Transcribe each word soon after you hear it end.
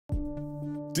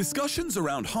Discussions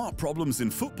around heart problems in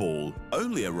football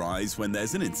only arise when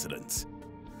there's an incident.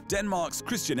 Denmark's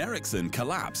Christian Eriksen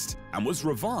collapsed and was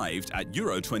revived at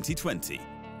Euro 2020,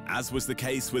 as was the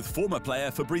case with former player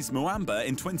Fabrice Muamba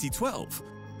in 2012,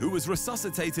 who was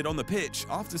resuscitated on the pitch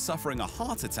after suffering a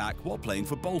heart attack while playing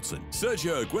for Bolton.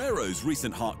 Sergio Aguero's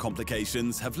recent heart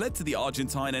complications have led to the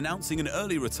Argentine announcing an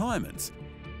early retirement,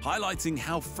 highlighting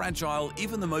how fragile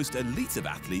even the most elite of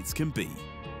athletes can be.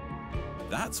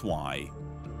 That's why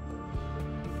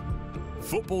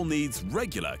football needs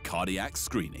regular cardiac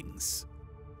screenings.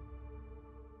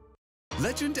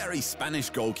 Legendary Spanish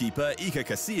goalkeeper Iker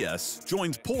Casillas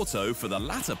joined Porto for the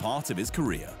latter part of his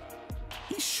career.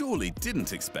 He surely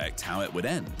didn't expect how it would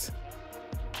end.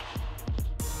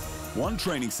 One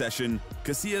training session,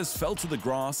 Casillas fell to the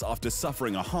grass after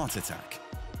suffering a heart attack.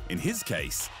 In his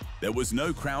case, there was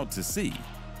no crowd to see,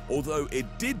 although it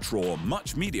did draw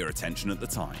much media attention at the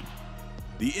time.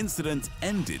 The incident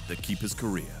ended the keeper's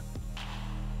career.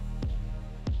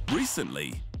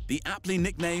 Recently, the aptly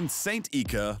nicknamed Saint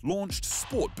Iker launched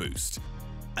Sport Boost,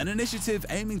 an initiative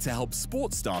aiming to help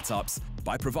sports startups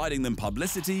by providing them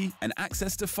publicity and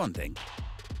access to funding.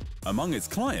 Among its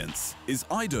clients is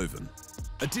Eindhoven,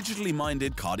 a digitally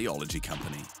minded cardiology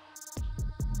company.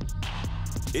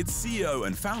 Its CEO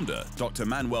and founder, Dr.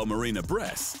 Manuel Marina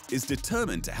Bress, is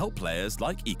determined to help players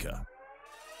like Iker.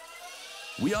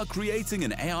 "We are creating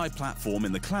an AI platform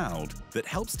in the cloud that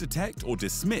helps detect or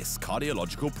dismiss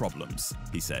cardiological problems,"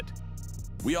 he said.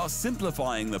 "We are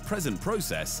simplifying the present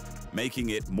process, making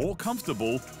it more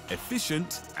comfortable,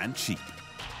 efficient, and cheap."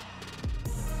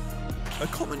 A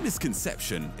common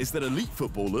misconception is that elite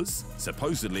footballers,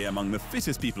 supposedly among the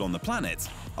fittest people on the planet,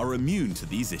 are immune to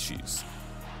these issues.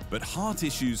 But heart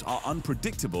issues are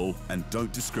unpredictable and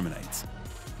don't discriminate.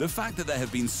 The fact that there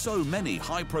have been so many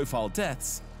high-profile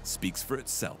deaths speaks for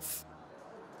itself.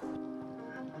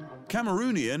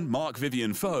 Cameroonian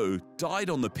Marc-Vivien died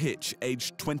on the pitch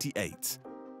aged 28.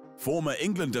 Former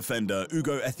England defender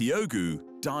Ugo Ehiogu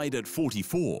died at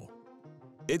 44.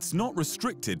 It's not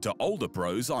restricted to older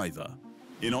pros either.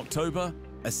 In October,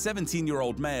 a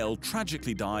 17-year-old male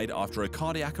tragically died after a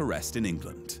cardiac arrest in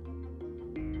England.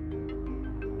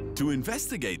 To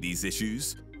investigate these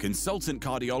issues, consultant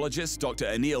cardiologist Dr.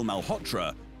 Anil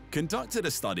Malhotra conducted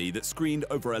a study that screened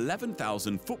over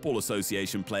 11,000 Football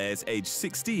Association players aged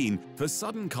 16 for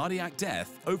sudden cardiac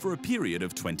death over a period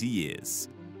of 20 years.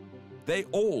 They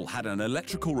all had an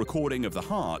electrical recording of the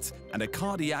heart and a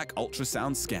cardiac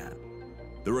ultrasound scan.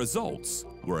 The results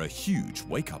were a huge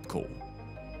wake-up call.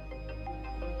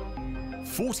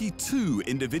 42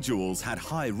 individuals had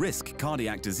high-risk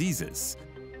cardiac diseases.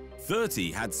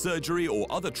 30 had surgery or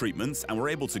other treatments and were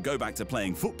able to go back to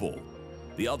playing football.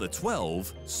 The other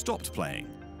 12 stopped playing.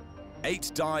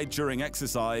 8 died during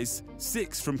exercise,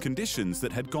 6 from conditions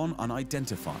that had gone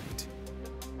unidentified.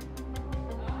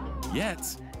 Yet,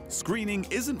 screening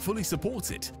isn't fully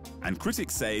supported, and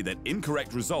critics say that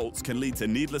incorrect results can lead to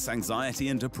needless anxiety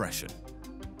and depression.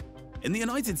 In the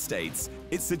United States,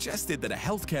 it's suggested that a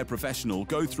healthcare professional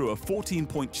go through a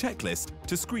 14-point checklist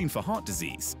to screen for heart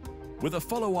disease, with a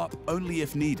follow-up only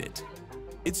if needed.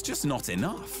 It's just not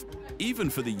enough,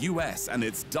 even for the US and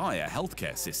its dire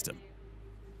healthcare system.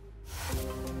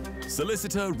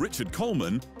 Solicitor Richard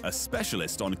Coleman, a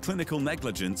specialist on clinical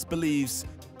negligence, believes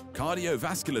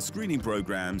cardiovascular screening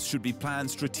programs should be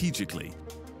planned strategically,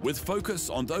 with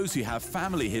focus on those who have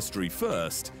family history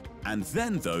first and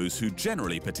then those who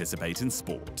generally participate in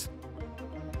sport.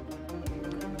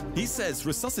 He says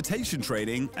resuscitation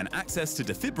training and access to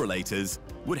defibrillators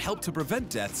would help to prevent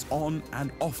deaths on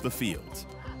and off the field.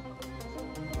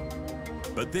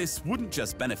 But this wouldn't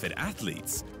just benefit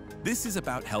athletes. This is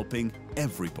about helping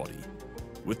everybody.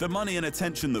 With the money and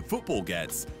attention that football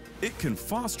gets, it can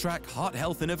fast-track heart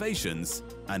health innovations,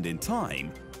 and in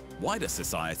time, wider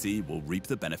society will reap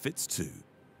the benefits too.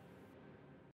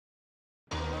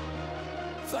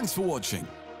 Thanks for watching.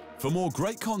 For more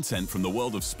great content from the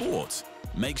world of sport,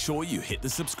 make sure you hit the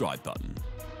subscribe button.